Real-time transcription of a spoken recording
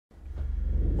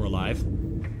alive.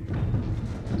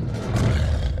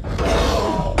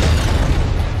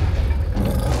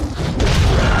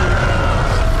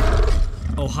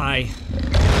 Oh, hi.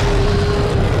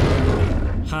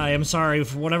 Hi, I'm sorry.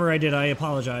 For whatever I did, I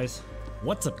apologize.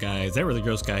 What's up, guys? That Really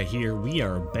Gross Guy here. We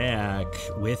are back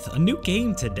with a new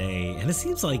game today, and it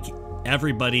seems like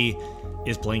everybody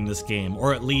is playing this game,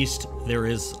 or at least there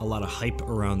is a lot of hype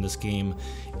around this game,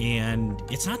 and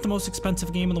it's not the most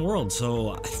expensive game in the world,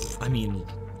 so, I mean,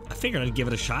 I figured I'd give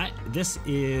it a shot. This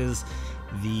is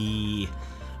the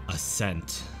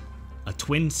Ascent, a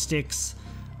twin sticks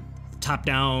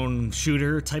top-down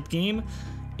shooter type game,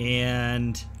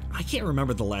 and I can't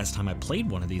remember the last time I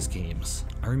played one of these games.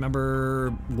 I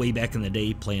remember way back in the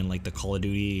day playing like the Call of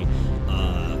Duty,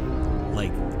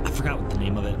 like, I forgot what the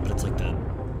name of it, but it's like the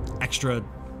extra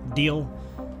deal.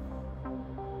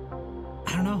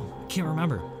 I don't know, I can't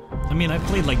remember. I mean, I've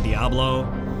played like Diablo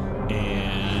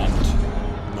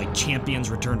and like Champions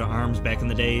Return to Arms back in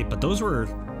the day, but those were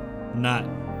not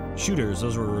shooters,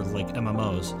 those were like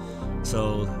MMOs.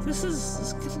 So this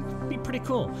is gonna be pretty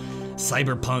cool.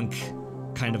 Cyberpunk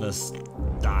kind of a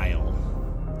style.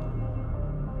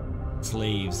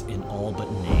 Slaves in all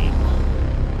but name.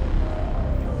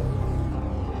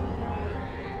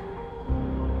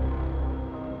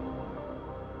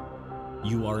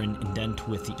 You are an indent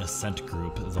with the Ascent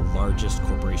Group, the largest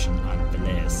corporation on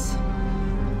Velez.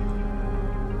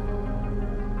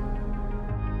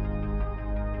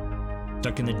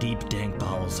 Stuck in the deep, dank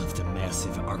bowels of the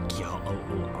massive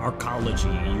archaeology,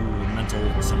 you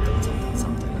mental something.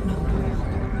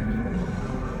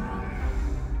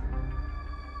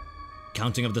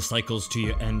 Counting of the cycles to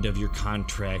your end of your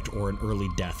contract or an early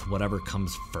death, whatever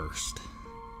comes first.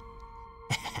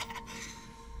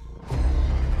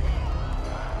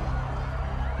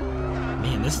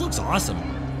 Man, this looks awesome.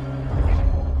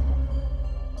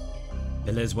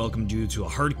 Velez welcomed you to a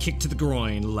hard kick to the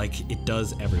groin like it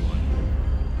does everyone.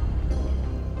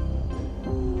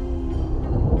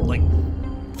 Like,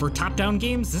 for top-down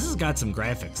games, this has got some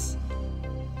graphics.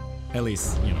 At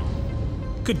least, you know,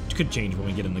 could change when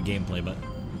we get in the gameplay, but...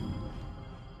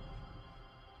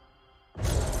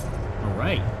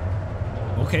 Alright.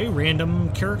 Okay,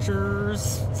 random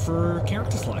characters for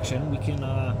character selection. We can,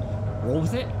 roll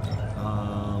with it.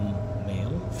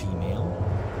 Male, female.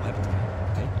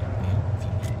 Okay, male,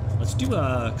 female. Let's do,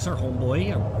 cause our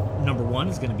homeboy, our number one,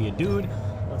 is gonna be a dude.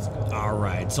 Let's go.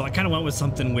 Alright, so I kinda went with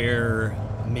something where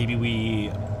maybe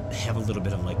we have a little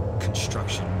bit of, like,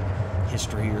 construction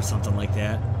history or something like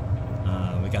that.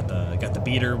 We got the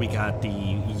beater, we got the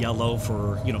yellow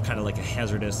for, you know, kind of like a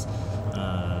hazardous,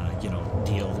 you know,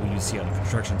 deal when you see on a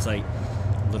construction site.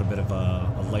 A little bit of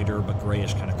a lighter but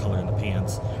grayish kind of color in the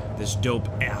pants. This dope,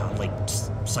 like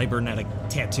cybernetic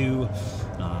tattoo.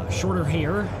 Shorter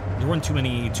hair. There weren't too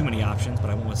many options, but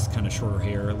I went with kind of shorter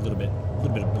hair, a little bit of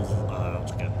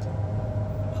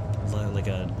like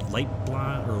a light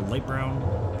blonde or light brown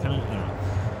kind of, I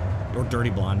don't know, or dirty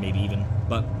blonde maybe even.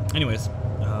 But anyways,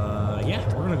 yeah,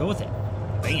 we're gonna go with it.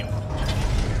 Bam.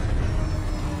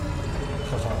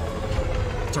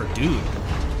 That's our dude.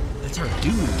 That's our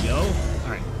dude, yo. All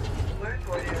right.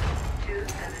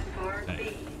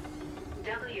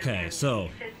 Okay, so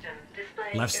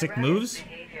left stick moves,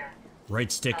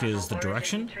 right stick is the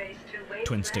direction.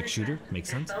 Twin stick shooter, makes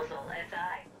sense.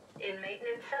 In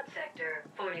maintenance subsector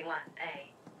 41A.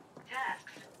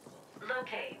 Tasks: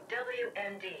 locate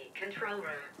WMD control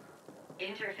room.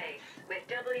 Interface with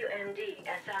WMD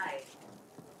SI.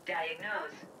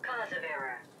 Diagnose cause of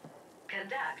error.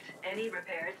 Conduct any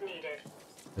repairs needed.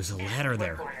 There's a ladder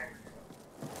there.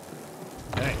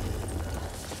 Okay.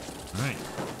 Alright.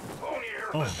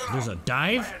 Oh, there's a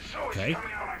dive? Okay.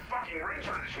 Coming out of my fucking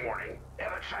rinser this morning.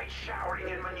 Ever-tight showering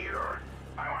in manure.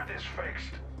 I want this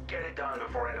fixed. Get it done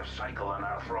before end of cycle and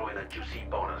I'll throw in a juicy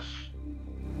bonus.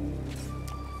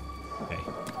 Okay.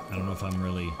 I don't know if I'm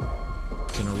really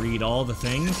gonna read all the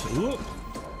things. Ooh. Don't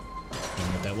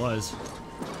know what that was.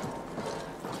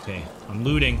 Okay, I'm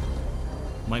looting.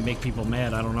 Might make people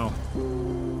mad, I don't know.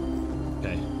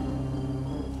 Okay.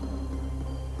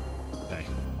 Okay.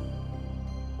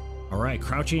 Alright,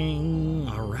 crouching.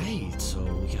 Alright, so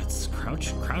we got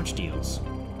crouch deals.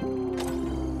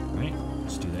 Alright,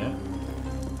 let's do that.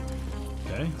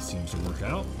 Okay, seems to work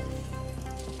out.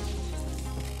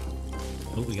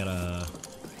 Oh, we got a...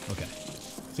 Okay.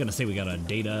 I was gonna say we got a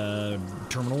data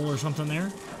terminal or something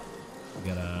there. We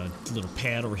got a little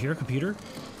pad over here, computer.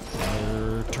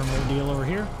 Another terminal deal over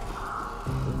here.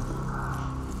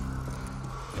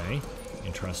 Okay,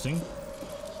 interesting.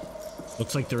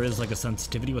 Looks like there is like a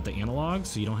sensitivity with the analog,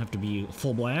 so you don't have to be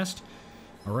full blast.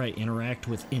 All right, interact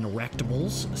with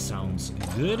interactables. Sounds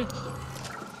good.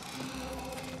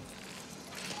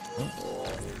 Oh.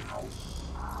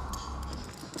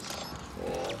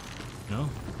 No?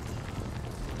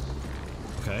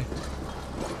 Okay.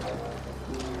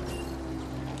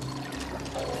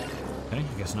 Okay,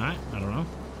 I guess not. I don't know.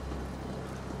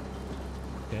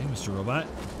 Okay, Mr. Robot.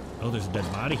 Oh, there's a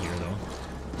dead body here,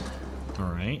 though.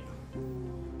 All right.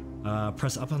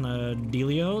 Press up on the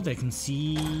dealio. They can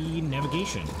see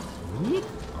navigation. Whoop.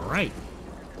 All right.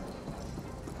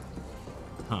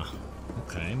 Huh.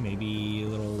 Okay, maybe a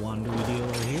little laundry deal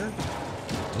over here.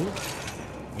 Oh.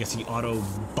 I guess he auto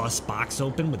bust box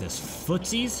open with his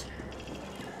footsies.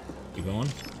 Keep going.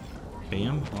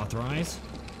 Bam. Authorize.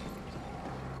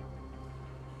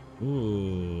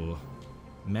 Ooh.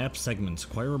 Map segments.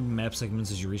 Acquire map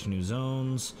segments as you reach new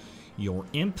zones. Your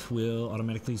imp will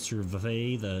automatically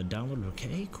survey the download.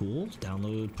 Okay, cool.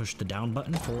 Download, push the down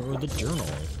button for the journal.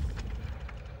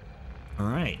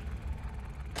 Alright.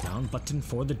 Down button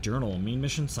for the journal. Main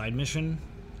mission, side mission.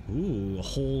 Ooh, a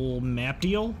whole map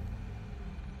deal.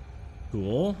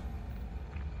 Cool.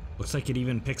 Looks like it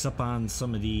even picks up on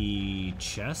some of the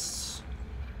chests.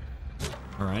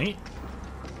 Alright.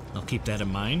 I'll keep that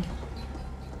in mind.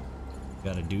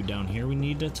 Got a dude down here we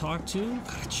need to talk to.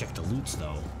 Gotta check the loots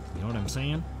though. You know what I'm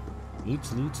saying?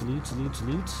 Loots.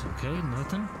 Okay,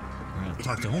 nothing. Alright,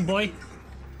 talk to homeboy.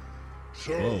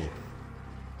 So, Whoa.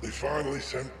 they finally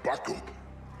sent backup.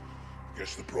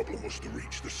 Guess the problem was to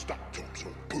reach the stack top, so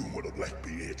Boom would have left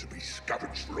me here to be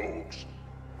scavenged for orcs.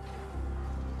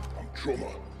 I'm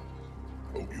Drummer.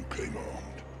 Hope you came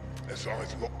armed.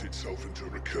 SI's locked itself into a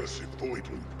recursive void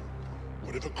loop.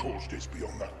 Whatever caused this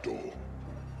beyond that door,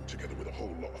 together with a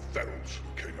whole lot of ferals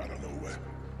who came out of nowhere.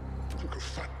 Took a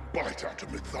fat bite out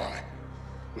of my thigh.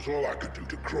 Was all I could do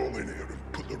to crawl in here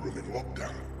and put the room in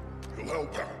lockdown. You'll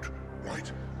help out,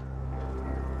 right?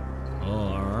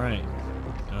 Oh, alright.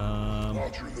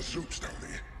 Larger in the soups down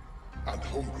there. And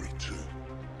hungry too.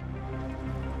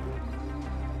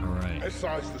 Alright.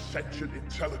 SI's the sentient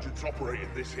intelligence operating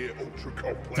this here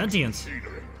ultra-complex Sentience.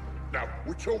 machinery. Now,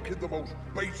 we're talking the most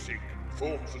basic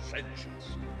forms of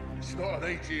sentience. It's not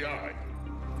an AGI.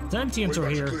 Sentience Well, are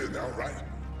that's here. clear now, right?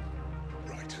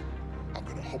 Right. I'm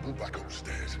gonna hobble back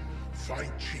upstairs,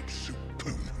 find cheap soup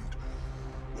Poon, and,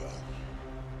 well,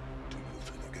 do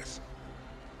nothing, I guess.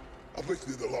 I've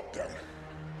lifted the lockdown.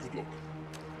 Good luck.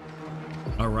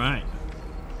 Alright.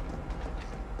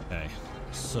 Okay,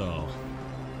 so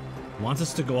wants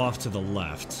us to go off to the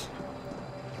left.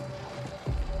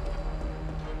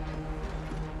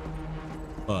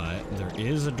 But there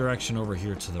is a direction over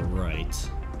here to the right.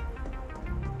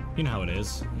 You know how it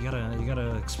is. You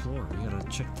gotta explore. You gotta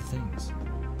check the things.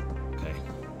 Okay.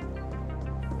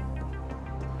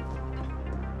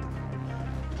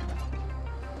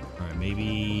 Alright,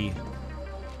 maybe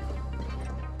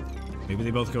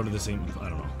they both go to the same. I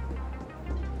don't know.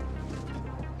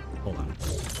 Hold on.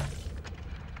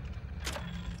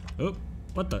 Oh,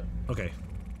 what the? Okay.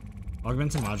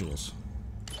 Augments and modules.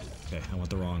 Okay, I went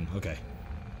the wrong. Okay.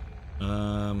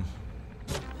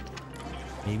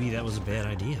 Maybe that was a bad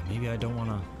idea. Maybe I don't want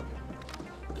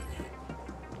to.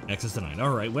 Access denied.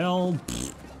 Alright, well.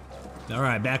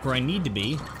 Alright, back where I need to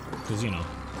be. Because, you know,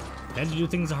 had to do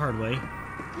things the hard way.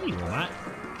 Hey, what?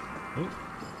 Oh,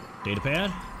 data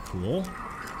pad. Cool.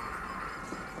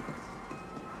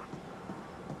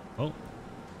 Oh.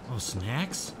 Oh,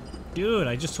 snacks? Dude,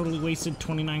 I just totally wasted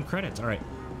 29 credits. Alright.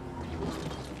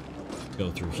 Go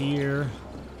through here.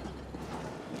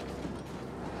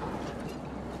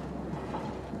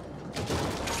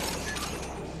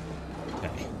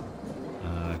 Okay.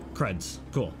 Creds.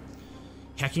 Cool.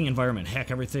 Hacking environment. Hack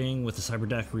everything with the cyber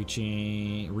deck.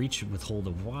 Reach with hold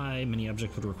of Y. Many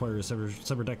objects would require a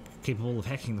cyber deck capable of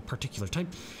hacking the particular type.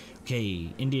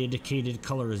 Okay. Indicated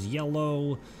color is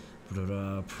yellow.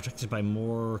 Protected by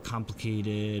more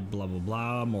complicated blah blah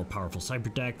blah. More powerful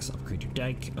cyber decks. Upgrade your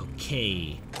deck.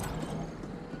 Okay.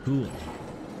 Cool.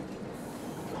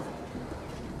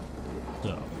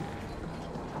 So.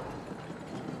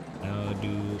 How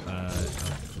do I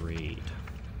upgrade?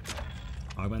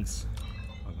 Augments.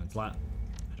 Augment flat.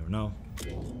 I don't know.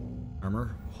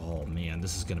 Armor. Oh man,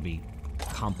 this is gonna be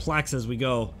complex as we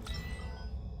go.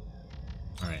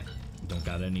 Alright. Don't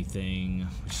got anything.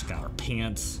 We just got our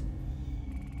pants.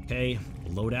 Okay.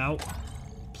 Loadout.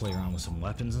 Play around with some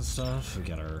weapons and stuff. We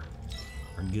got our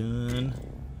gun.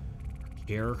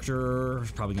 Character.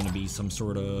 Probably gonna be some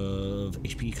sort of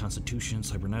HP, Constitution,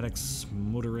 Cybernetics,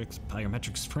 Motorics,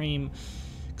 Biometrics, Frame,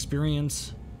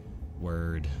 Experience.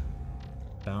 Word.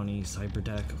 Bounty, Cyber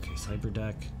Deck. Okay, Cyber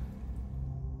Deck.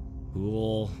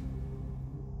 Cool.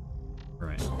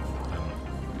 Alright.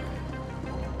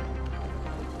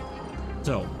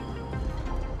 So,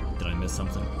 did I miss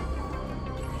something?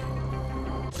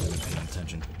 Should have been paying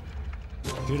attention.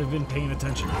 Should have been paying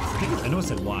attention. I know it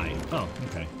said Y. Oh,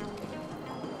 okay.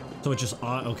 So it just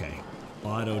okay.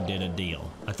 Auto did a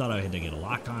deal. I thought I had to get a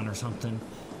lock on or something.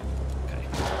 Okay.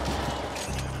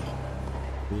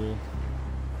 Cool.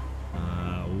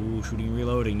 Ooh, shooting and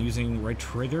reloading. Using right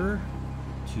trigger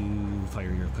to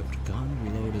fire your equipped gun.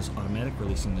 Reload is automatic,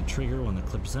 releasing the trigger when the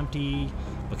clip is empty,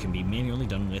 but can be manually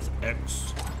done with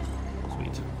X.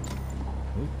 Sweet.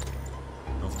 Ooh.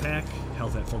 Health pack.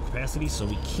 Health at full capacity, so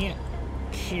we can't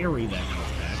carry that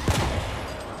health pack.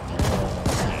 Oh,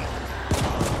 snap.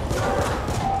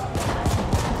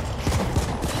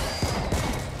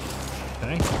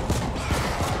 Okay.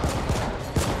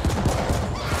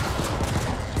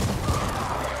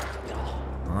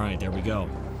 Alright, there we go.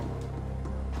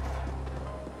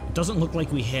 It doesn't look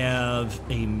like we have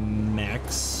a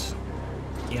max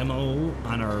ammo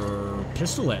on our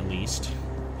pistol, at least.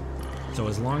 So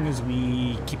as long as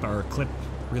we keep our clip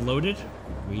reloaded,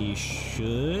 we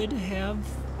should have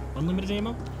unlimited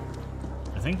ammo,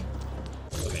 I think.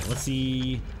 Okay, let's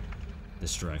see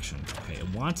this direction. Okay, it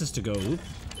wants us to go. Oop,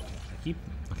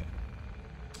 okay.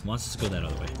 It wants us to go that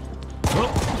other way. Whoa!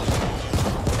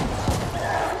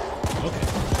 Okay.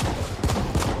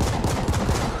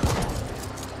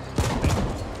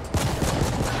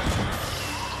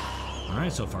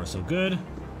 Alright, so far so good.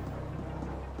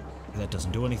 That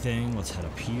doesn't do anything. Let's head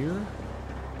up here.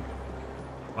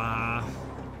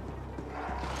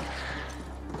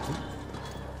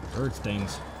 Bird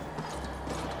stings.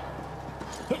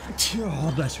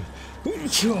 Oh, bless you.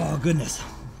 Oh, goodness.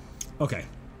 Okay.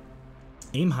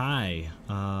 Aim high.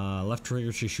 Left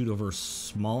trigger to shoot over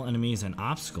small enemies and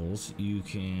obstacles. You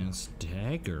can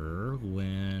stagger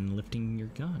when lifting your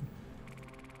gun.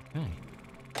 Okay.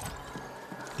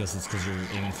 Guess it's because you're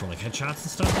aiming for like headshots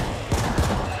and stuff.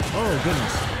 Oh,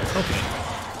 goodness. Okay.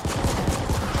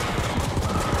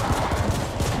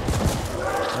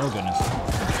 Oh, goodness.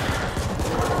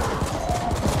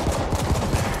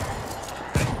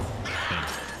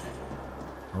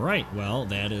 Alright, well,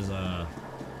 that is,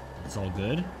 it's all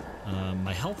good.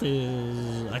 My health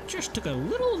is... I just took a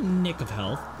little nick of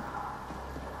health.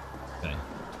 Okay.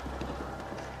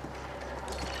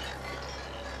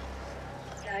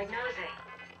 Diagnosing.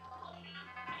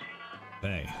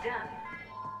 Okay. Done.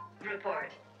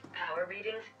 Report. Power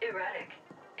readings erratic.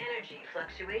 Energy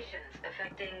fluctuations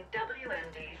affecting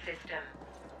WMD system.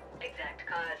 Exact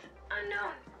cause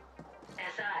unknown.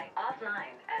 SI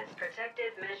offline as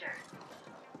protective measure.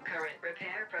 Current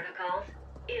repair protocols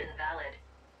invalid.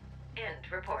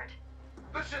 End report.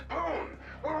 This is Boone.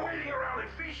 We're waiting around in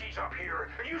feces up here,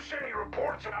 and you send me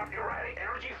reports about erratic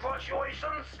energy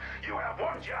fluctuations? You have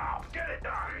one job. Get it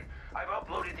done. I've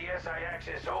uploaded the SI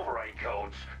access override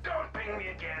codes. Don't ping me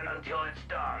again until it's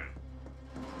done.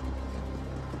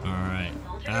 Alright.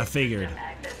 I figured.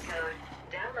 Access code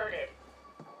downloaded.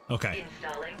 Okay.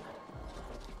 Installing.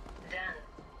 Done.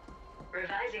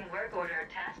 Revising work order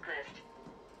task list.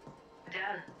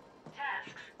 Done.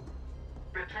 Tasks.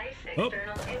 Replace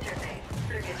external interface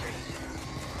circuitry.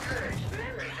 Purge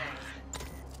memory banks.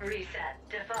 Reset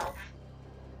defaults.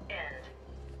 End.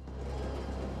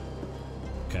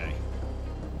 Okay.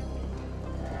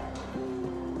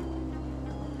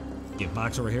 Get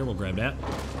box over here. We'll grab that.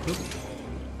 Oop.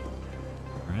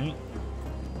 Alright.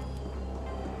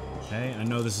 Okay, I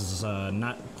know this is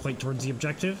not quite towards the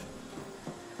objective.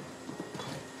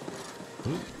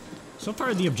 Oop. So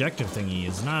far, the objective thingy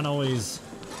is not always...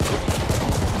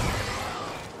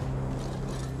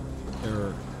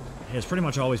 Or has pretty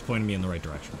much always pointed me in the right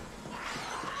direction.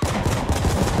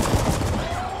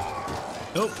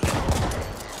 Oh.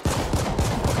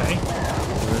 Okay.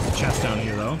 There's a chest down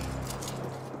here, though.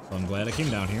 So I'm glad I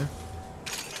came down here.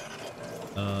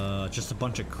 Just a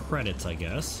bunch of credits, I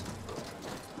guess.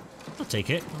 I'll take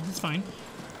it. It's fine.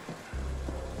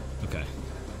 Okay.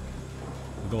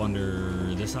 We'll go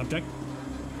under this object.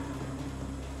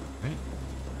 Right.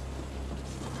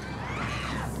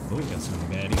 Oh, we got some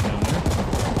baddies down there.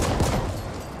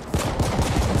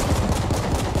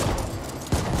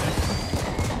 Okay.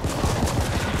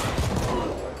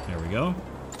 There we go.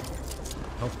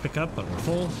 Health pick up, but we're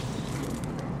full.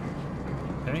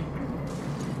 Okay.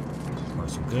 Far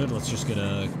so good. Let's just get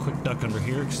a quick duck under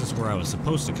here, because this is where I was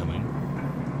supposed to come in.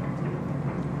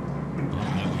 Oh,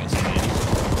 now we got some baddies.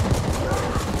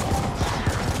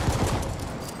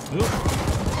 Oop.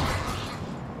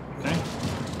 Okay.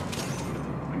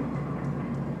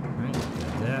 Alright,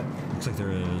 got that. Looks like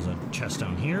there is a chest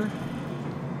down here.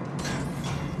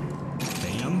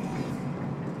 Bam.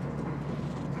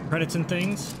 credits and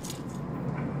things.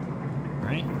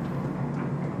 Right?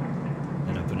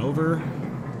 Head up and over.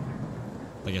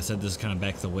 Like I said, this is kind of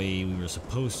back the way we were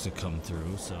supposed to come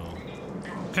through, so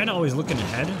kind of always looking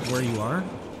ahead where you are,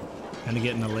 kind of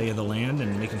getting the lay of the land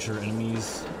and making sure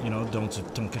enemies, you know, don't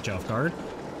catch you off guard.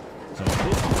 So,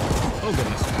 oh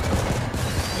goodness.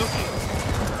 Okay.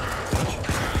 Ouch.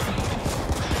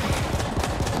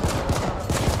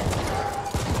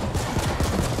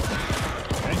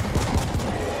 Okay.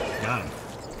 Got him.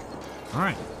 All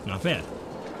right, not bad.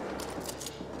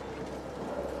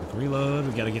 Reload,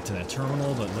 we gotta get to that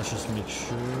terminal, but let's just make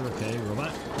sure. Okay,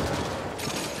 robot.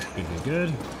 Good, good, good.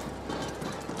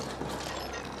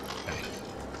 Okay.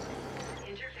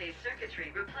 Interface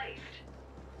circuitry replaced.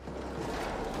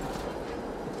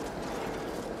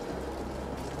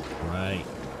 Right.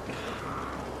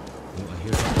 Oh,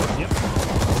 here's oh, yep.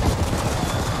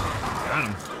 Got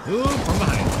him. Ooh, from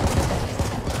behind.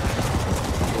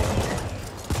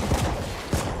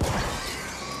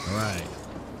 Alright.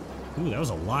 Ooh, that was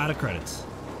a lot of credits.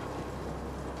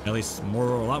 At least a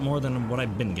lot more than what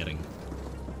I've been getting.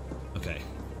 Okay.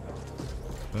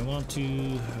 I want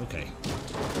to... Okay.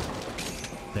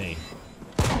 Hey.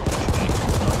 Okay.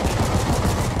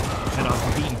 Head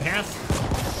off the beaten path.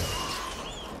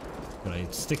 But I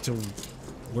stick to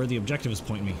where the objective is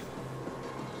pointing me.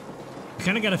 You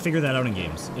kind of got to figure that out in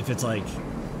games. If it's like...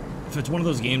 If it's one of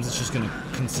those games that's just going to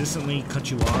consistently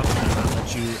cut you off and not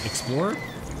let you explore,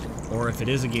 or if it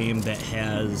is a game that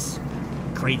has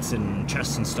crates and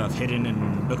chests and stuff hidden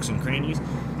in nooks and crannies, you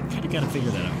kind of got to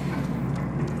figure that out.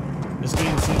 This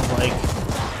game seems like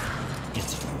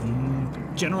it's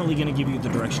generally going to give you the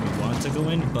direction you want to go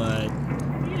in, but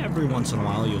yeah, every once in a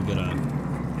while you'll get a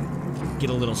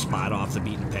little spot off the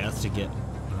beaten path to get,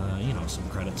 you know, some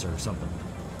credits or something.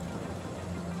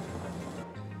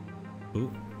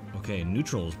 Ooh. Okay,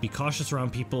 neutrals. Be cautious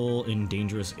around people in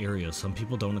dangerous areas. Some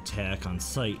people don't attack on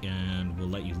sight and will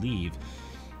let you leave.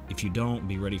 If you don't,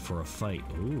 be ready for a fight.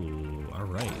 Ooh,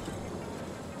 alright.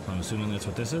 I'm assuming that's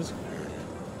what this is?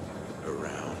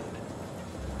 Around.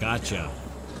 Gotcha.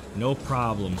 No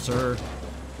problem, sir.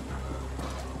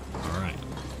 Alright.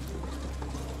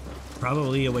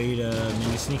 Probably a way to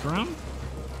maybe sneak around?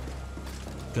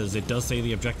 Because it does say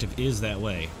the objective is that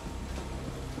way.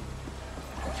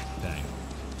 Okay.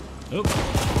 Oop. Okay.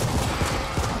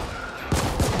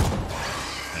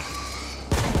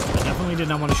 I definitely did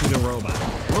not want to shoot a robot.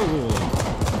 Whoa, whoa, whoa.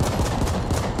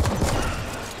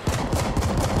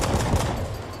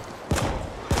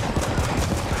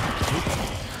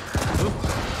 Oop. Oop.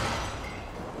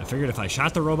 I figured if I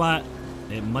shot the robot,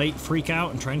 it might freak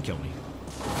out and try and kill me.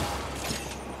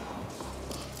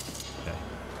 Okay.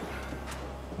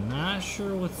 Not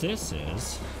sure what this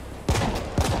is.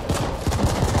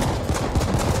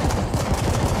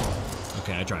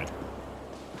 Okay, I tried.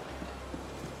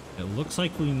 It looks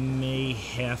like we may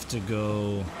have to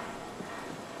go...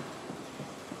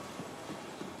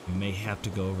 We may have to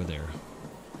go over there.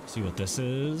 See what this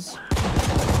is.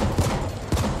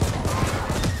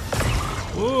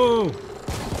 Whoa!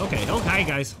 Okay, oh, hi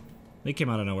guys. They came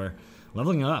out of nowhere.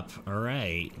 Leveling up.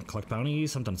 Alright. Collect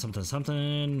bounties, something, something,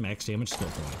 something. Max damage skill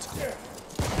points. Cool.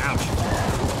 Ouch.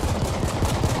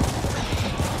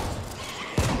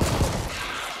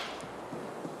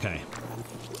 Okay.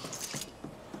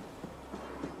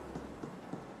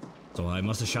 So I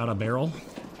must have shot a barrel.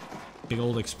 Big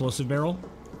old explosive barrel.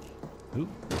 Oop.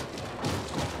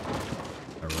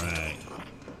 Alright.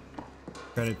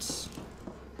 Credits.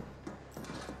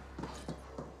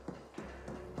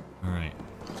 Alright.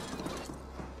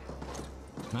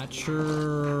 Not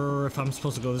sure if I'm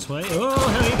supposed to go this way. Oh,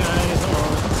 hey guys! Hello.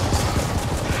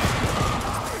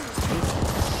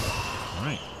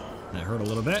 Alright. That hurt a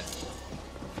little bit.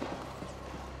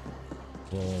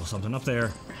 Whoa, something up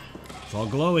there. It's all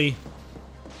glowy.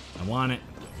 I want it.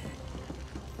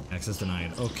 Access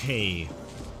denied. Okay.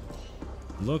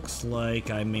 Looks like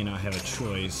I may not have a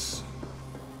choice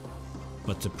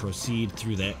but to proceed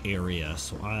through that area,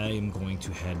 so I'm going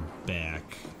to head back.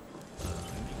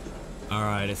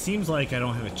 Alright, it seems like I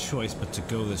don't have a choice but to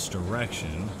go this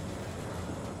direction.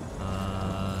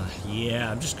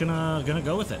 Yeah, I'm just gonna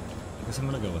go with it. I guess I'm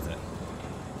gonna go with it.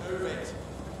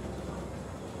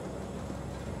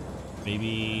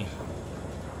 Maybe...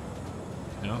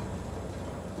 No?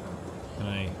 Can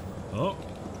I... Oh!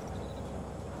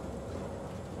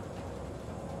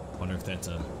 Wonder if that's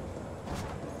a...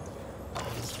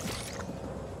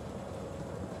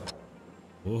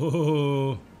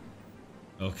 Whoa!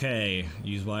 Okay,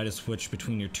 use Y to switch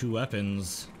between your two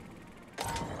weapons.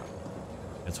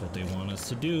 That's what they want us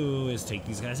to do, is take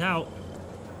these guys out.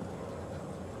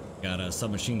 Got a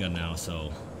submachine gun now,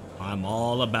 so I'm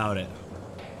all about it.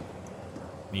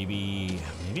 Maybe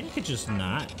I could just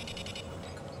not.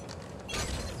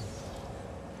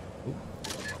 Ooh.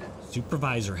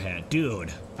 Supervisor hat,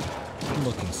 dude. I'm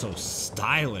looking so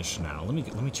stylish now. Let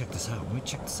me check this out. Let me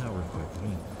check this out real quick. Let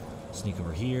me sneak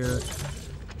over here.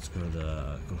 Let's go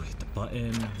hit the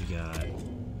button. We got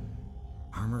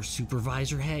armor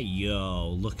supervisor hat. Yo,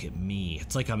 look at me.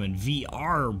 It's like I'm in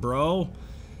VR, bro.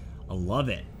 I love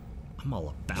it. I'm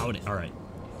all about it. All right.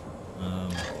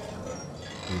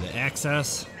 Do the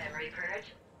access. Memory purge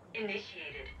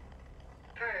initiated.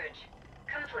 Purge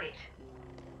complete.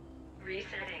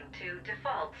 Resetting to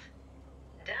defaults.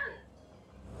 Done.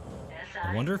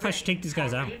 I wonder if I should take these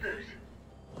guys out. Reboot.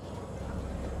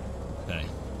 Okay.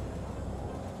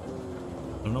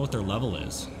 I don't know what their level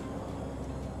is.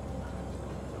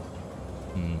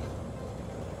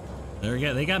 There we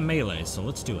go. They got melee, so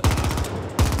let's do it.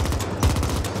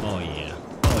 Oh yeah.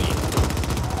 Oh yeah.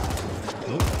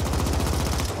 Oop.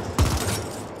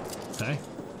 Okay.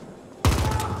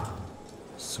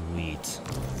 Sweet.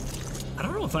 I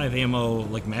don't know if I have ammo,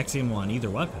 like max ammo on either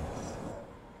weapon.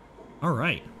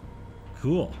 Alright.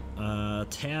 Cool.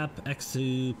 Tap X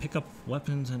to pick up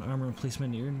weapons and armor and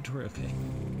placement in your inventory. Okay.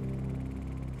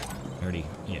 Already,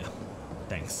 yeah.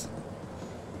 Thanks.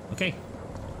 Okay.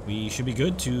 We should be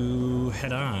good to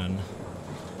head on.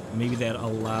 Maybe that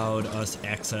allowed us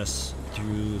access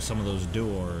through some of those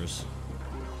doors.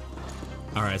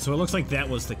 Alright, so it looks like that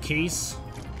was the case.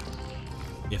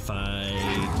 If well,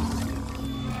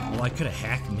 I could have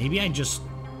hacked. Maybe I just...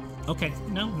 Okay,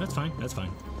 no, that's fine. That's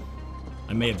fine.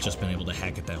 I may have just been able to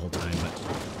hack it that whole time, but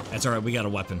that's alright. We got a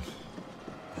weapon.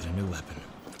 Got a new weapon.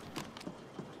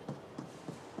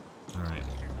 Alright.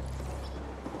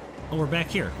 Oh, we're back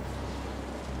here.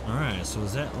 Alright, so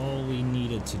is that all we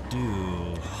needed to do?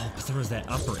 Oh, but there was that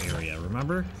upper area,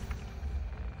 remember?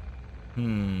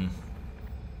 I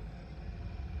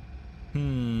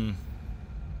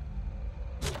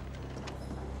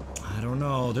don't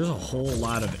know. There's a whole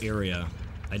lot of area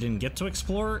I didn't get to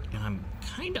explore, and I'm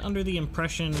kind of under the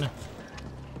impression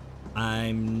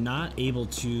I'm not able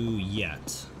to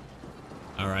yet.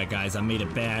 Alright, guys, I made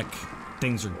it back.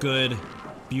 Things are good.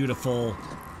 Beautiful.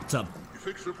 What's up? You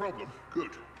fixed the problem? Good.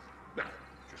 Now,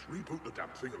 just reboot the damn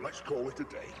thing and let's call it a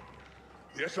day.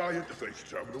 The SI interface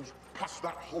terminal's past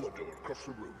that hollow door across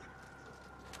the room.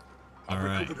 I've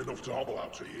recovered enough to hobble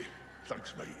out to you.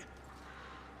 Thanks, mate.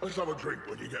 Let's have a drink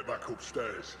when you get back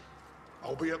upstairs.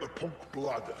 I'll be at the Punk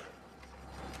Bladder.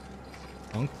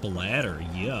 Punk Bladder,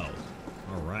 yo.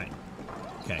 Alright.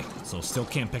 Okay, so still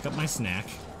can't pick up my snack.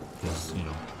 Because, you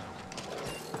know.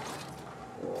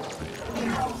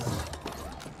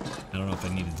 I don't know if I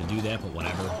needed to do that, but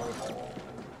whatever.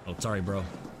 Oh, sorry, bro.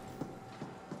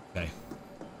 Okay.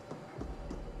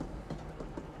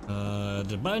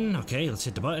 The button. Okay, let's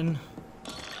hit the button.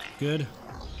 Good.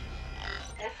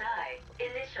 SI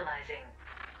initializing.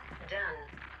 Done.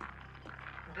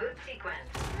 Boot sequence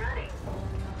running.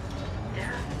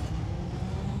 Done.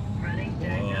 Running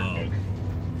diagnostics.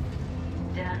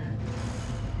 Done.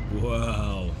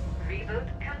 Whoa. Reboot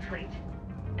complete.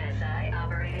 SI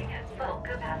operating at full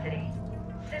capacity.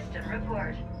 System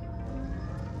report.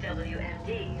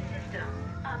 WMD system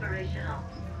operational.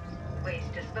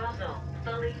 Waste disposal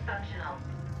fully functional.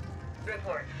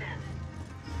 Report sent.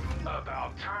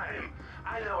 About time.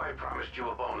 I know I promised you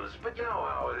a bonus, but you know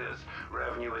how it is.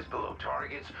 Revenue is below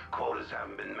targets, quotas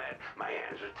haven't been met, my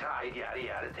hands are tied, yada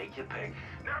yada, take your pick.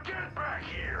 Now get back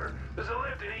here! There's a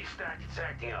lift in East Stack that's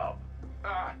acting up.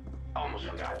 Almost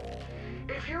forgot.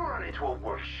 If you run into a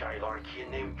work-shy-lark kid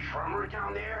named Drummer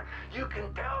down there, you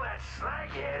can tell that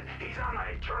slaghead he's on my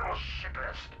eternal shit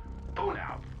list. Boon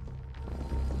out.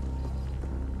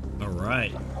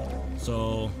 Alright.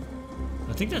 So,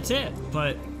 I think that's it,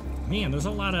 but man, there's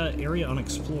a lot of area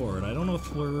unexplored. I don't know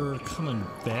if we're coming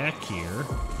back here.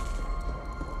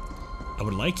 I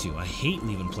would like to. I hate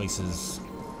leaving places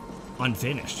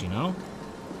unfinished, you know?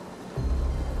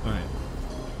 Alright.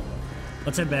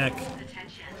 Let's head back.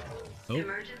 Attention. Oh.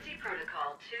 Emergency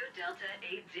Protocol 2 Delta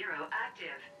 80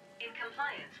 active. In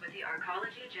compliance with the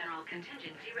Arcology General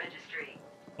Contingency Registry.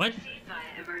 What? Proceed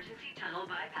via emergency tunnel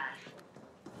bypass.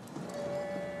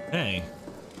 Hey.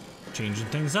 Changing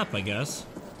things up, I guess.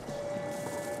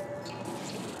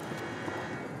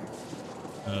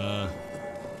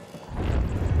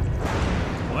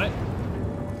 What?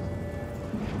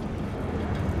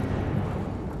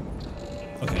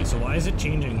 Okay, so why is it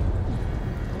changing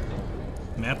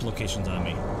map locations on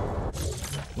me?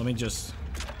 Let me just...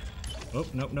 Oh,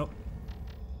 nope, nope.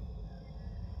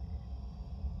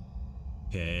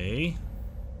 Okay.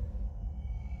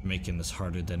 Making this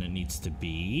harder than it needs to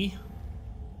be.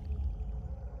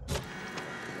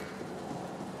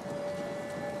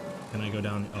 Can I go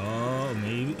down? Oh,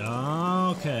 maybe.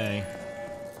 Oh, okay.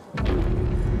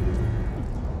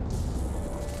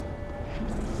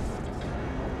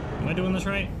 Am I doing this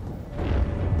right?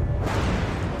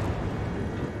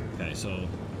 Okay, so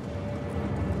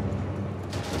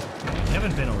we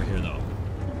haven't been over here though.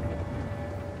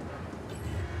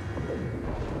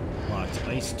 Locked.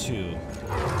 Ice 2.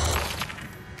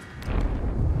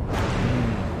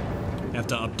 Have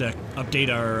to update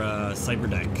our cyber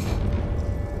deck.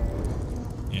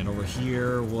 And over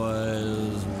here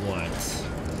was what?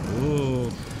 Ooh.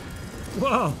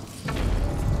 Whoa!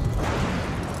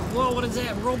 Whoa, what is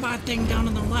that robot thing down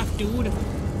on the left, dude?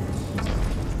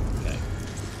 Okay.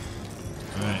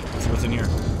 Alright, let's see what's in here.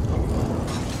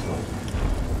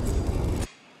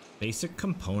 Basic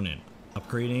component.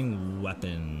 Upgrading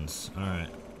weapons.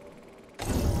 Alright.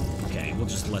 Okay, we'll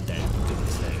just let that do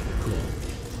its thing. Cool.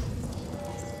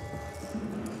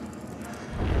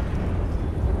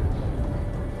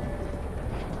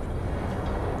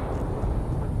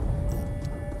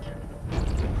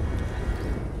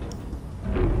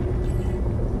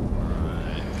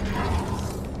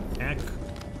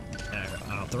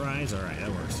 Alright, that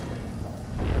works.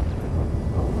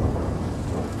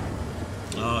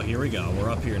 Oh, here we go.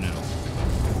 We're up here now.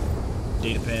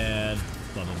 Datapad,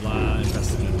 blah blah blah,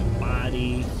 investigate the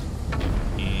body,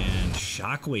 and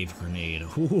shockwave grenade.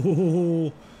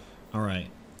 Ooh.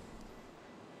 Alright.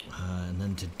 And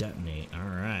then to detonate.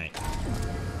 Alright.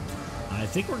 I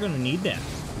think we're gonna need that. I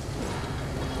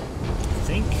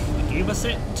think it gave us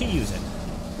it to use it.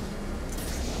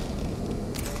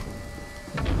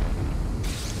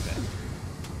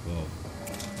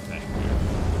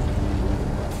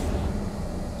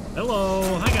 Hello,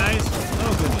 hi guys.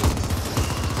 Oh goodness.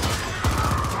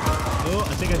 Oh,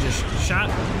 I think I just shot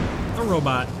a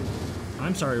robot.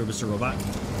 I'm sorry, Mr. Robot.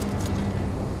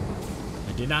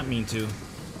 I did not mean to.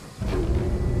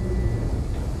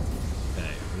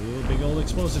 Okay, ooh, big old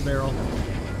explosive barrel.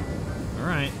 All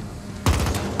right,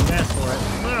 ask for it.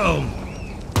 Boom.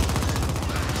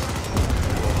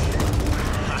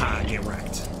 Haha, get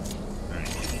wrecked. All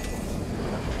right.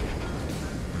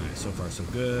 All right, so far so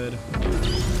good.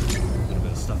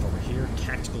 Stuff over here.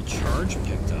 Tactical charge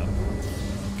picked up.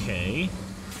 Okay.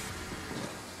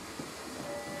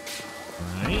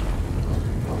 Alright.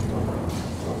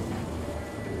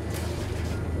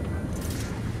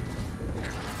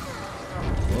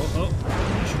 Oh, oh. I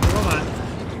shoot the robot.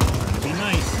 Trying to be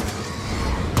nice.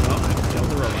 Oh, I killed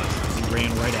the robot. He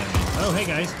ran right at me. Oh, hey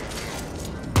guys.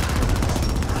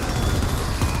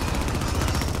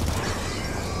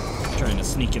 Trying to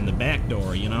sneak in the back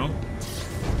door, you know?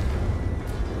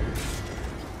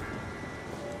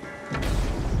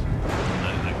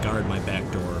 Guard my back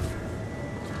door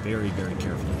very, very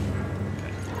carefully.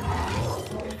 Okay.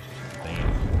 Bam.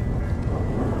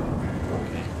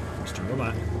 Okay, Mr.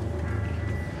 Robot.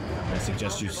 I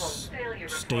suggest you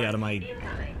stay out of my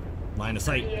line of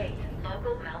sight.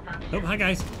 Oh, hi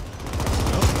guys.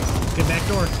 Oh, good back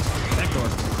door. Back door.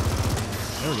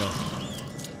 There we go.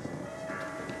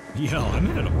 Yo, I'm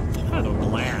having a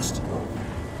blast.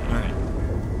 All right.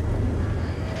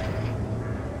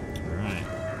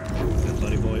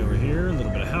 Buddy boy over here, a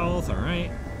little bit of health, alright.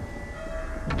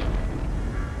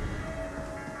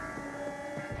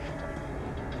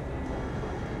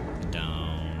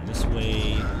 Down this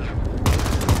way.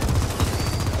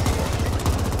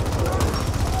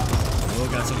 Oh,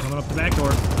 got some coming up the back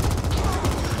door.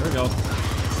 There we go.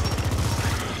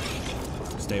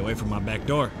 Stay away from my back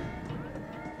door.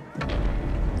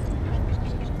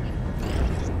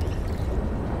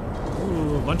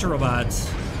 Ooh, a bunch of robots.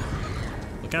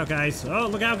 Look out, guys. Oh,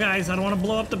 look out, guys. I don't want to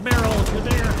blow up the barrel if you're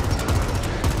there.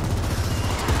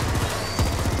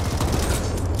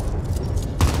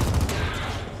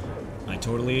 I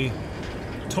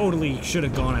totally should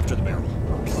have gone after the barrel.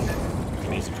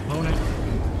 Basic component.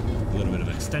 A little bit of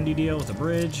extendy deal with the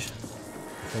bridge.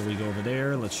 Before we go over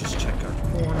there, let's just check our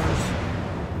corners.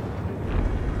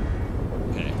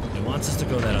 Okay, it wants us to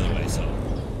go that other way, so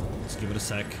let's give it a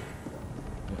sec.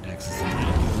 We'll access that. A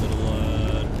little,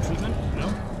 treatment? No?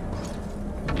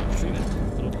 Treatment?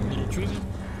 Little treatment?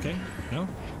 Okay, no?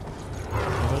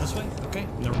 I'll go this way? Okay,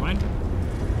 never mind.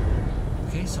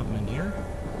 Okay, something in here.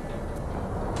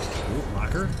 Ooh,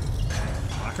 locker.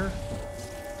 Locker.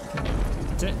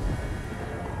 That's it.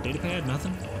 Datapad,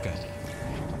 nothing? Okay.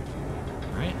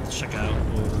 Alright, let's check out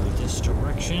over this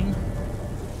direction.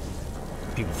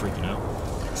 People freaking out.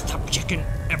 Stop checking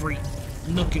every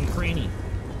nook and cranny.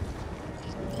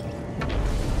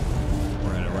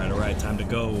 Alright, time to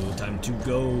go. Time to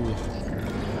go.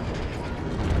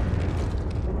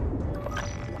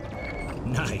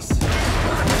 Nice.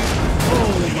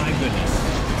 Oh my goodness.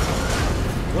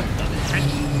 What the heck?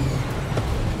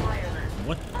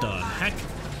 What the heck?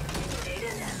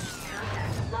 Data net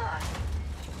contact lost.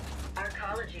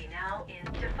 Arcology now in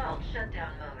default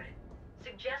shutdown mode.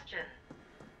 Suggestion.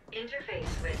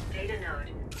 Interface with data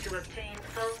node to obtain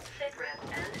full sitrep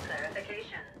and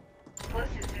clarification.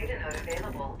 Closest data node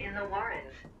available in the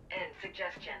Warrens. End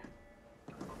suggestion.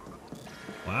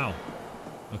 Wow.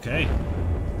 Okay.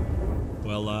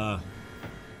 Well,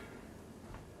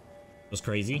 was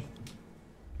crazy.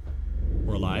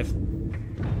 We're alive.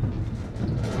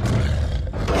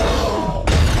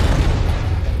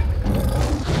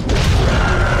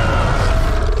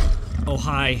 Oh,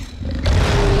 hi.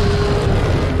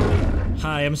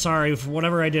 Hi, I'm sorry. For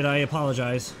whatever I did, I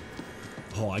apologize.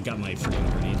 Oh, I got my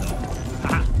freaking grenade, though.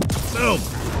 Ah! Boom!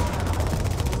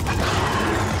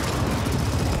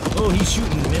 Oh, he's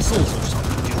shooting missiles or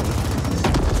something, dude.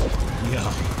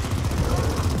 Yeah.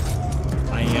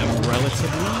 I am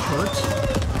relatively hurt.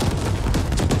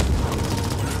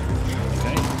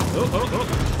 Okay. Oh, oh, oh.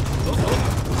 Oh, oh.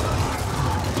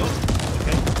 Oh,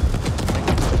 okay.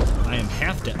 I am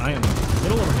half dead. I am a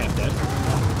little over half dead.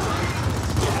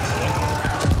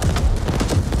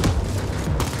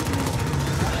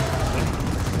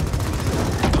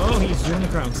 Oh, he's doing the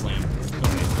ground slam.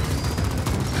 Okay.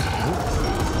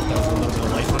 That was a little bit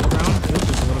of life on the ground. Ooh,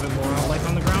 just a little bit more life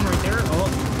on the ground right there. Oh,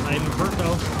 I'm hurt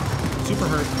though. Super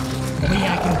hurt. Oh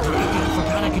yeah, I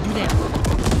forgot I could do that.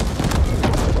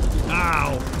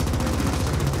 Ow.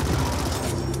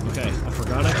 Okay, I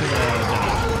forgot I could die.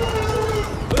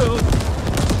 Whoa.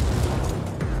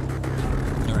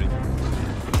 Alright.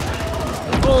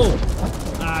 Oh!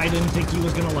 I didn't think he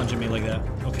was gonna lunge at me like that.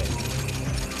 Okay.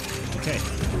 Okay.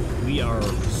 We are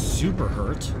super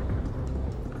hurt.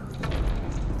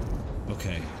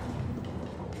 Okay.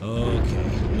 Okay.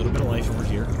 A little bit of life over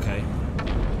here. Okay.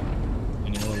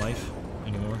 Any more life?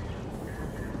 Any more?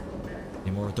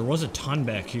 Any more? There was a ton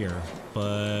back here,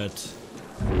 but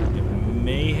it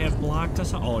may have blocked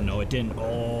us. Oh, no, it didn't.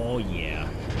 Oh, yeah.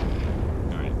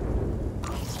 Alright.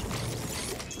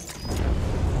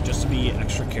 Just to be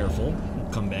extra careful,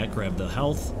 we'll come back, grab the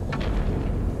health.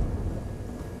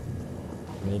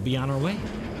 We'll be on our way.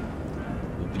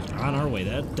 We'll be on our way.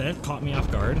 That caught me off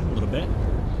guard a little bit.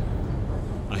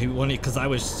 Because I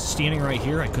was standing right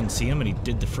here, I couldn't see him, and he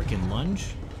did the freaking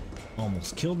lunge.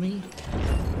 Almost killed me.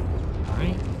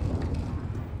 Alright.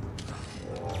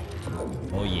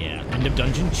 Oh yeah, end of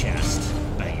dungeon chest.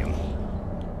 Bam.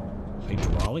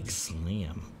 Hydraulic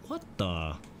slam. What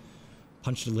the?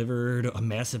 Punch delivered. A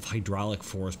massive hydraulic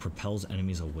force propels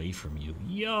enemies away from you.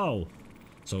 Yo!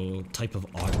 So, type of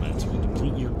augment will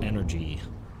deplete your energy.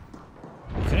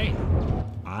 Okay.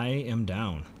 I am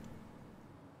down.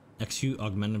 Execute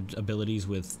augmented abilities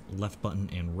with left button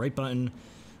and right button.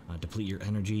 Deplete your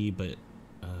energy, but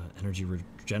energy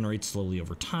regenerates slowly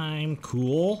over time.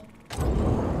 Cool.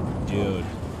 Dude.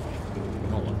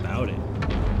 I'm all about it.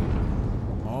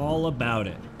 All about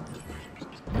it.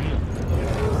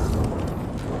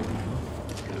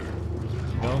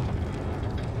 Go.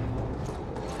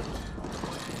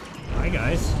 Hi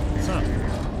guys. What's up?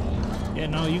 Yeah,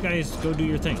 no, you guys go do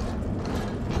your thing.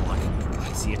 Oh,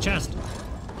 I see a chest.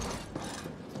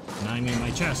 Now I'm in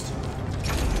my chest.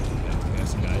 We got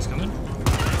some guys coming.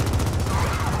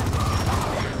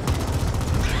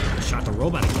 Shot the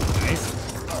robot again, guys.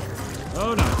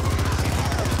 Oh no.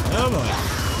 Oh boy.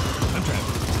 I'm trapped.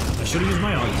 I should have used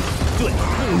my auto. Do it.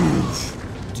 Oof.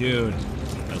 Dude.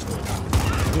 That's cool.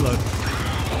 Reload.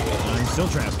 I'm still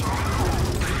trapped.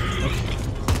 Okay.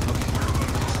 Okay.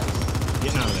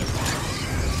 Getting out of there.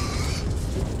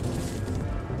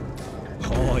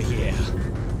 Oh yeah.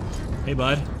 Hey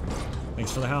bud.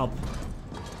 Thanks for the help.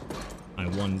 I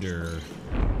wonder...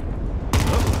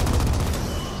 Oh.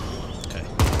 Okay.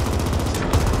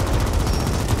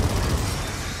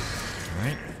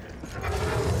 Alright. A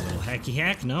little hacky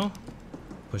hack, no?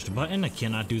 Push the button, I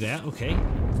cannot do that, okay.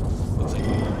 Looks like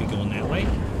we won't be going that way.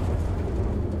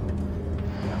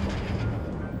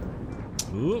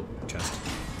 Ooh, chest.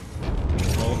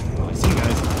 Oh, I see you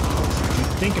guys.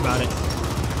 Think about it.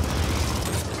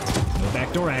 No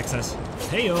backdoor access.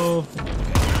 Heyo! Okay.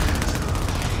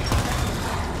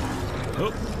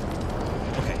 Oh.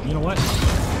 Okay, you know what?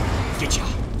 Getcha!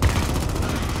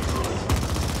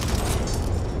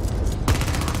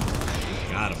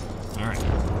 Got him. Alright.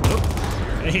 Oh.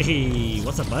 Hey,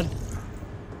 what's up, bud?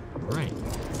 Alright.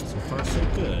 So far, so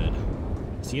good.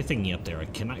 See a thingy up there. I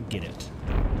cannot get it.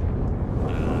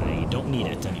 I don't need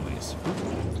it, anyways.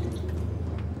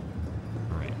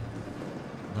 Alright.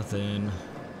 Nothing.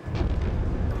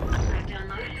 I've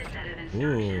downloaded a set of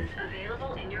instructions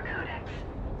available in your codex.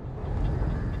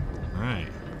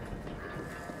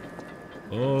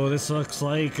 Oh, this looks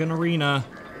like an arena.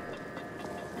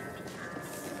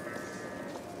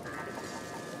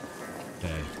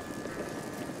 Okay.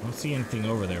 I don't see anything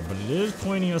over there, but it is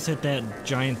pointing us at that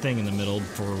giant thing in the middle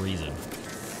for a reason.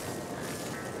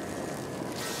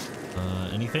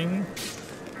 Anything?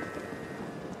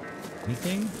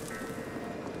 Anything?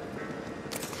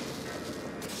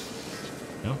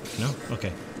 No? No?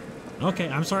 Okay. Okay,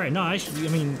 I'm sorry. No, I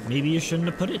mean, maybe you shouldn't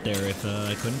have put it there if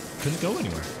I couldn't go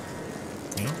anywhere.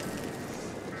 You know?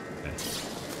 Okay.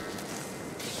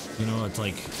 You know, it's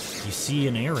like you see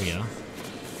an area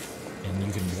and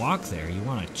you can walk there. You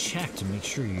want to check to make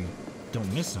sure you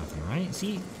don't miss nothing, right?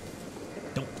 See?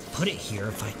 Don't put it here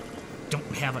if I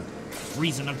don't have a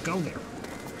reason to go there.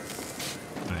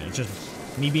 Alright, it's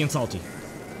just me being salty.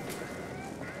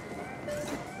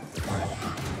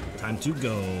 Alright. Time to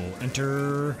go.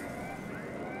 Enter.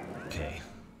 Okay.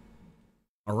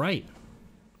 Alright.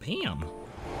 Bam.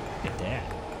 Look at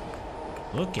that.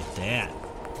 Look at that.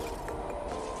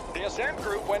 The Ascent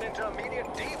group went into immediate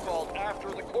default after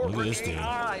the corporate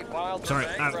AI filed Sorry,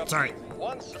 bankruptcy. sorry.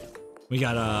 Once We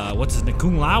got, what's his name?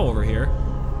 Kung Lao over here.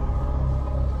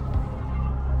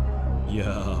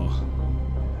 Yo.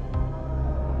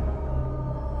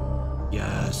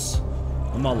 Yes.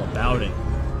 I'm all about it.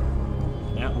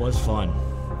 That was fun.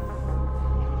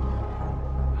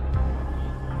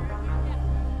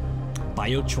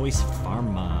 BioChoice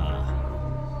Pharma.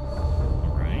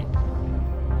 Alright.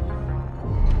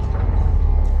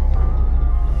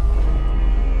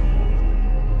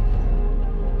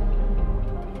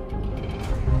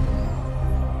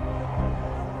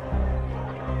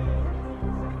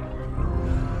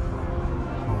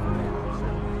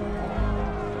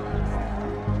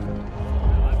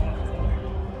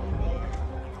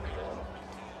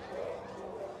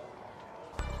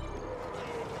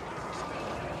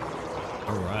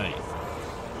 Alright.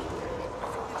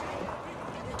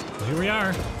 So here we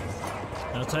are.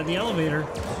 Outside the elevator.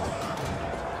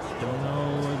 Don't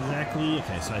know exactly.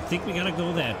 Okay, so I think we gotta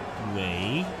go that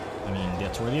way. I mean,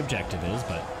 that's where the objective is,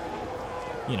 but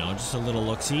you know, just a little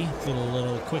look-see.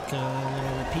 Little quick, little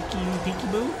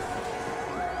peeky-boo.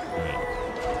 Alright.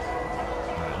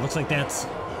 Alright, looks like that's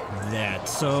that.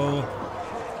 So,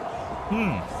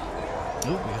 oh,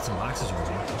 we got some boxes over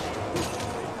here.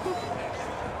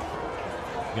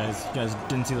 You guys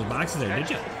didn't see those boxes there, did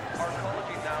you?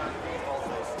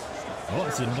 Oh, I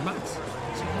see another box.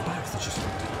 I see another box. Let's just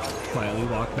quietly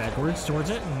walk backwards towards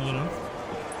it, and you know.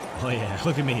 Oh yeah,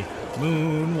 look at me.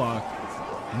 Moonwalk.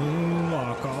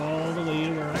 Moonwalk all the way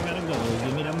to where I gotta go.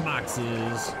 Give me them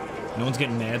boxes. No one's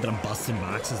getting mad that I'm busting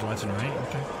boxes left and right.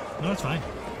 Okay. No, it's fine.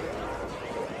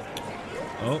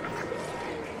 Oh.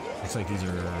 Looks like these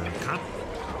are cop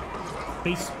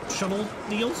space shuttle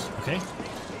deals. Okay.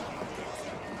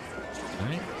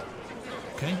 Alright.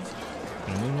 Okay.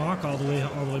 Gonna moonwalk all the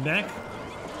way back.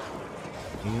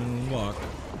 Moonwalk.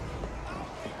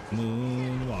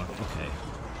 Moonwalk. Okay.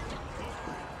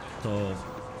 So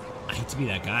I hate to be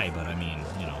that guy, but I mean,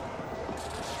 you know.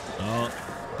 Oh,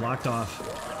 blocked off.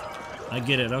 I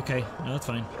get it. Okay. No, that's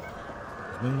fine.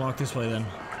 Moonwalk this way then.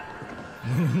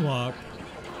 Moonwalk.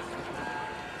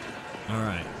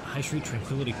 Alright. High Street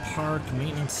Tranquility Park,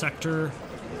 maintenance sector.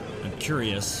 I'm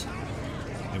curious.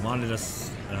 They wanted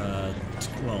us,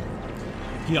 well,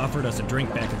 he offered us a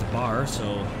drink back at the bar, so.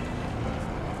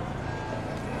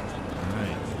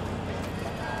 Alright.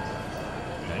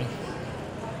 Okay.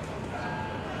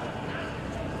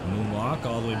 Moonwalk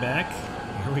all the way back.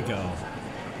 Here we go.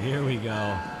 Here we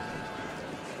go.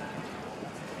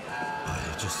 I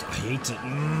hate it.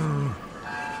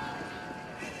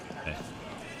 Okay.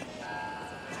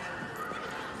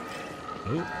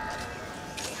 Ooh.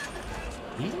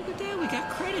 Look at that, we got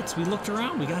credits. We looked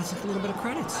around, we got us a little bit of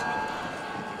credits.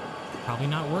 Probably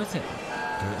not worth it.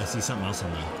 I see something else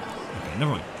on there. Okay,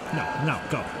 never mind. No,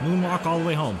 go. Moonwalk all the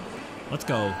way home. Let's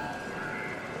go.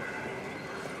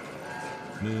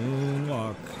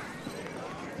 Moonwalk.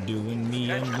 Doing me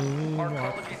a moonwalk.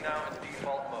 Arcology now in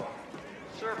default mode.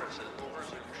 Services will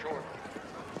resume shortly.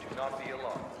 Do not be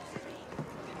alarmed.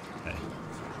 Okay.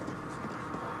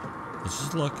 Let's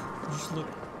just look. Just look.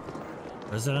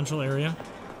 Residential area.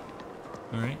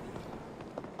 Alright.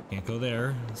 Can't go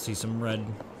there. See some red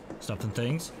stuff and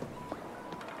things.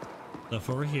 Stuff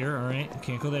over here. Alright.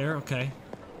 Can't go there. Okay.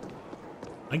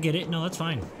 I get it. No, that's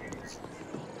fine.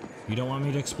 You don't want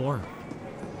me to explore.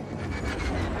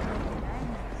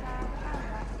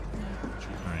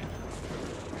 Alright.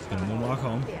 Gonna moonwalk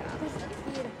home.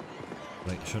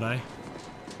 Wait, should I?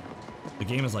 The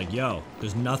game is like, yo,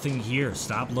 there's nothing here.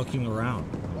 Stop looking around.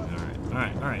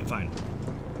 Alright, fine.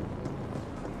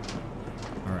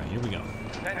 Alright, here we go.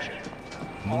 Attention.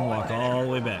 Moonwalk all the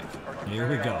way back. Here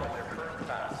we go.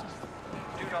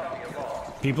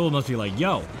 People must be like,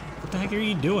 yo, what the heck are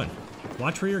you doing?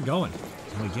 Watch where you're going.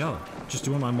 I'm like, yo, just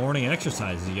doing my morning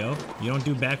exercises, yo. You don't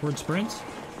do backward sprints?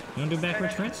 You don't do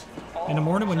backward sprints? In the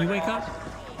morning when you wake up?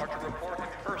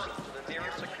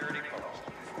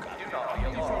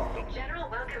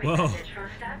 Whoa.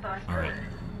 Alright.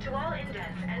 To all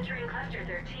indents entering cluster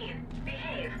 13,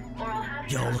 behave, or I'll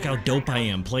have you. Yo, look how dope I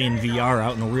am playing VR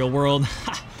out in the real world.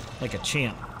 Ha! Like a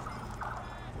champ.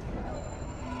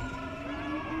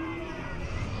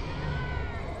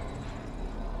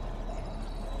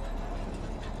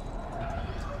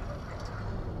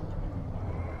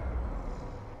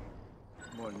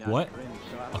 What?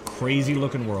 A crazy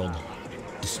looking world.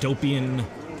 Dystopian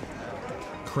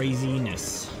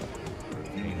craziness.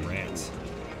 Hey, rats.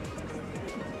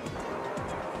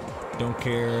 Don't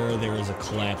care, there is a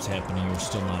collapse happening, you're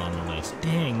still not on the list.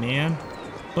 Dang, man.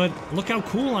 But look how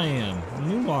cool I am.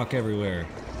 Moonwalk everywhere.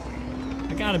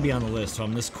 I gotta be on the list if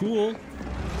I'm this cool.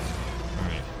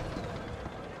 Alright.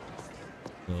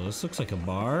 So this looks like a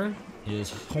bar. Is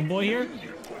homeboy here?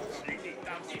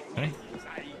 Okay.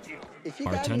 If you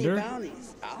Bartender? got any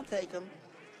bounties, I'll take them.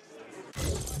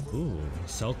 Ooh,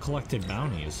 sell collected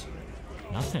bounties.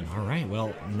 Nothing. Alright,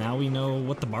 well, now we know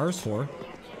what the bar's for.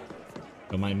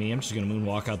 Don't mind me, I'm just gonna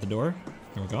moonwalk out the door.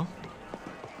 There we go.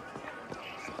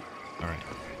 Alright.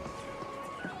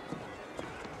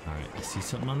 Alright, I see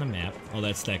something on the map. Oh,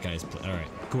 that's that guy's place. Alright,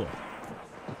 cool.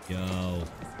 Yo.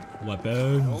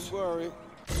 Weapons. Don't worry.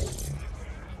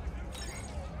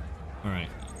 Alright.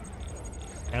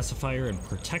 Pacifier and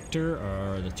Protector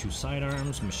are the two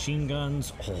sidearms. Machine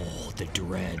guns. Oh, the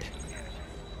Dread.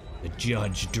 The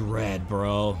Judge Dread,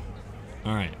 bro.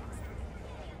 Alright.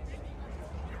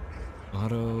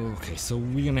 Auto. Okay, so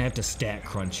we're gonna have to stat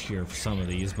crunch here for some of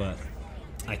these, but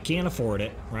I can't afford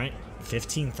it, right?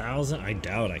 15,000? I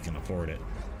doubt I can afford it.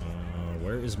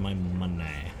 Where is my money?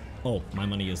 Oh, my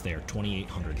money is there.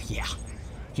 2,800. Yeah.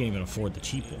 Can't even afford the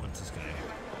cheap ones, this guy.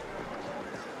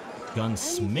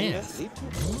 Gunsmith.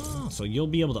 Oh, so you'll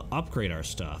be able to upgrade our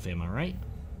stuff, am I right?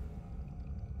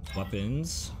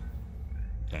 Weapons.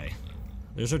 Okay.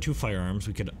 There's our two firearms.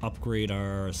 We could upgrade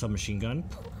our submachine gun.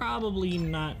 Probably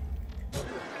not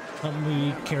something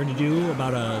we care to do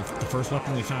about the first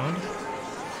weapon we found.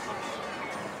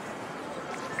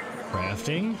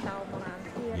 Crafting.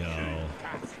 Yo.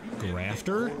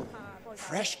 Grafter.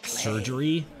 Fresh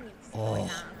Surgery.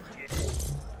 Oh.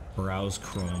 Browse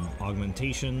Chrome.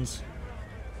 Augmentations.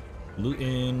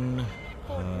 Lootin'.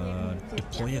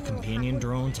 Deploy a companion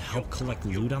drone to help collect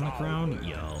loot on the ground.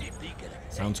 Yo.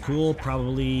 Sounds cool.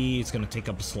 Probably it's gonna take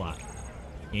up a slot.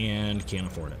 And can't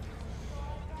afford it.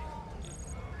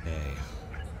 Okay.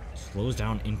 Slows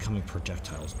down incoming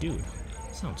projectiles. Dude,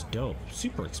 sounds dope.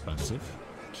 Super expensive.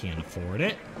 Can't afford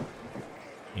it.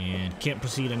 And can't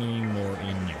proceed any more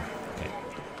in there. Okay.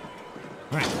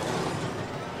 Alright.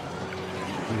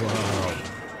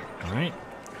 Whoa. Alright.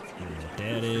 What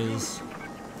that is.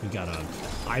 We got a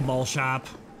eyeball shop.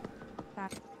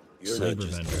 Cyber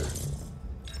vendor.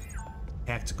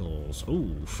 Tacticals.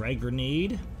 Ooh, frag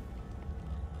grenade.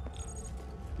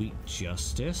 Sweet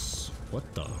Justice.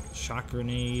 What the? Shock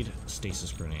grenade.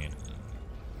 Stasis grenade.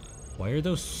 Why are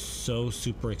those so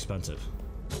super expensive?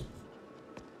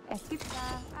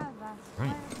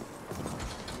 Right.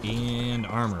 And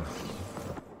armor.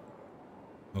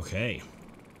 Okay.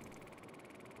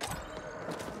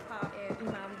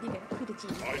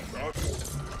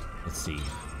 Let's see.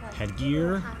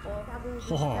 Headgear.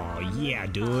 Oh, yeah,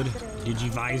 dude.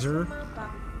 Digivisor.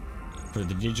 For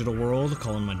the digital world,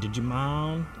 calling my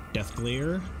Digimon. Death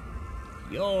Glare.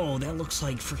 Yo, that looks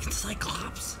like freaking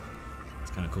Cyclops.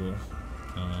 It's kind of cool.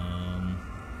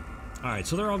 Alright,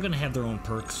 so they're all going to have their own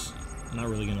perks. I'm not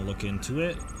really going to look into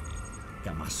it.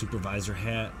 Got my supervisor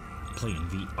hat. Playing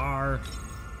VR.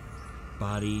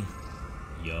 Body.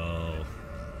 Yo.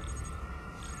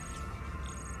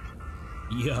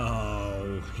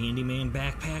 Yo. Handyman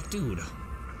backpack, dude.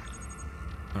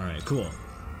 Alright, cool.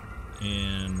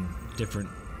 And different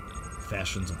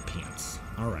fashions of pants.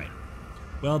 Alright.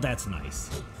 Well, that's nice.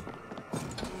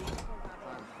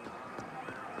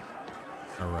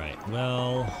 Alright,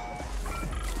 well...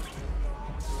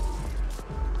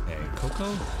 Hey,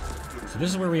 Coco? So this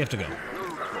is where we have to go.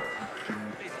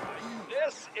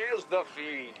 This is the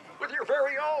feed with your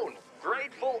very own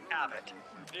Grateful Abbott.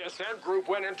 The Ascent Group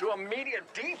went into immediate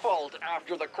default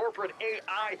after the corporate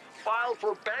AI filed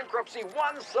for bankruptcy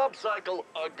one subcycle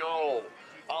ago.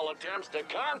 All attempts to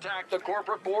contact the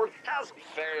corporate board has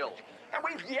failed, and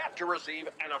we've yet to receive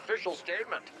an official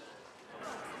statement.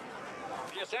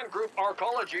 The Ascent Group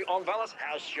arcology on Velis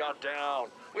has shut down,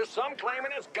 with some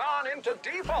claiming it's gone into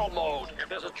default mode. If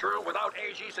this is true, without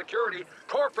AG security,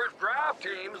 corporate draft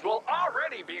teams will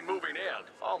already be moving in.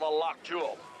 All the luck to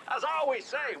them. As I always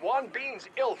say, one being's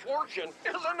ill fortune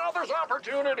is another's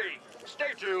opportunity.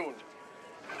 Stay tuned.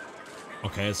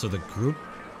 Okay, so the group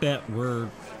that we're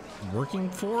working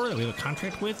for, that we have a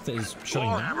contract with, is shutting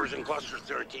down? Warhammers in Cluster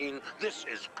 13, this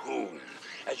is Poon.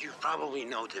 As you've probably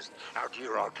noticed, our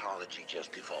dear arcology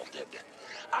just defaulted.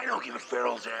 I don't give a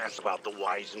feral's ass about the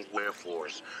whys and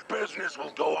wherefores. Business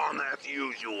will go on as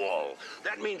usual.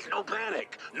 That means no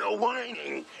panic, no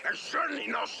whining, and certainly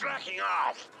no slacking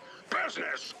off.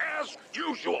 Business as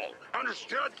usual.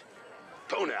 Understood?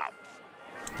 Tune out.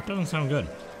 Doesn't sound good.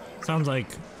 Sounds like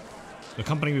the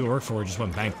company we work for just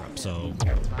went bankrupt, so...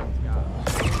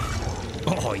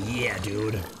 Oh yeah,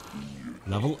 dude.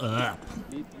 Level up.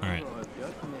 Alright.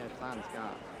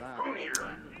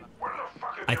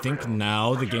 I think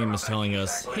now the game is telling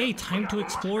us, hey, time to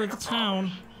explore the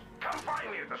town.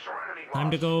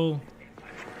 Time to go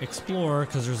explore,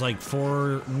 because there's like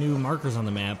 4 new markers on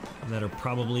the map that are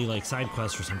probably like side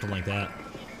quests or something like that.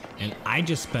 And I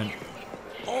just spent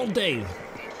all day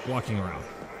walking around.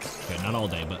 Okay, not all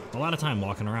day, but a lot of time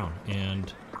walking around,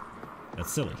 and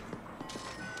that's silly.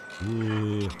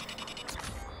 Ooh.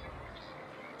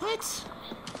 What?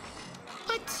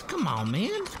 What? Come on,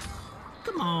 man.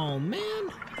 Come on,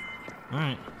 man.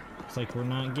 Alright. Looks like we're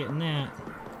not getting that.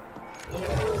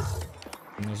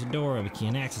 And there's a door we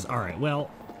can't access. Alright, well,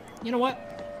 you know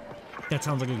what? That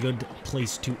sounds like a good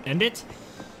place to end it.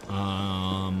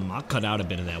 I'll cut out a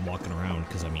bit of that walking around,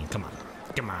 because, I mean, come on.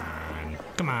 Come on.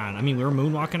 Come on. I mean, we were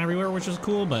moonwalking everywhere, which is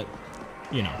cool, but,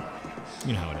 you know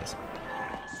how it is.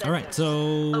 Alright,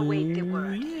 so... Await the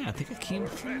word. Yeah, I think I came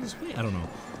through this way. I don't know.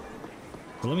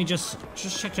 But let me just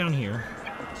check down here.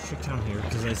 Check down here,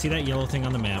 because I see that yellow thing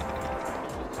on the map.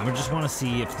 I just want to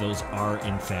see if those are,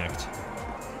 in fact,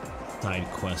 side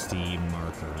questy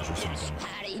markers or something.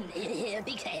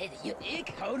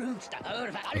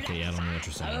 Okay, yeah, I don't know what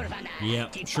you're saying. Yeah,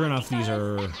 sure enough, these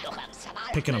are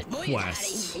picking up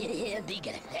quests.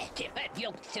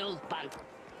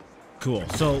 Cool.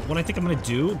 So what I think I'm gonna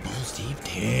do, balls deep.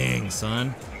 Dang,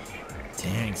 son.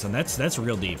 Dang, son. That's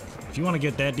real deep. If you want to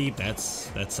get that deep, that's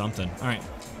something. All right.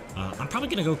 I'm probably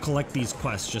gonna go collect these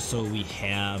quests just so we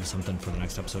have something for the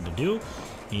next episode to do,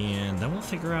 and then we'll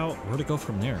figure out where to go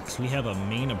from there, because we have a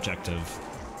main objective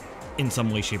in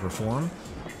some way, shape, or form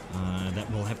that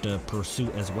we'll have to pursue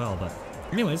as well. But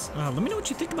anyways, let me know what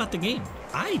you think about the game.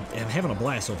 I am having a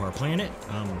blast so far playing it.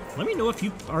 Let me know if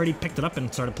you already picked it up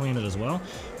and started playing it as well,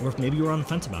 or if maybe you were on the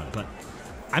fence about it, but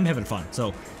I'm having fun.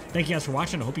 So thank you guys for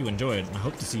watching. I hope you enjoyed, and I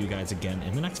hope to see you guys again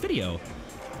in the next video.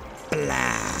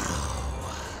 Blah.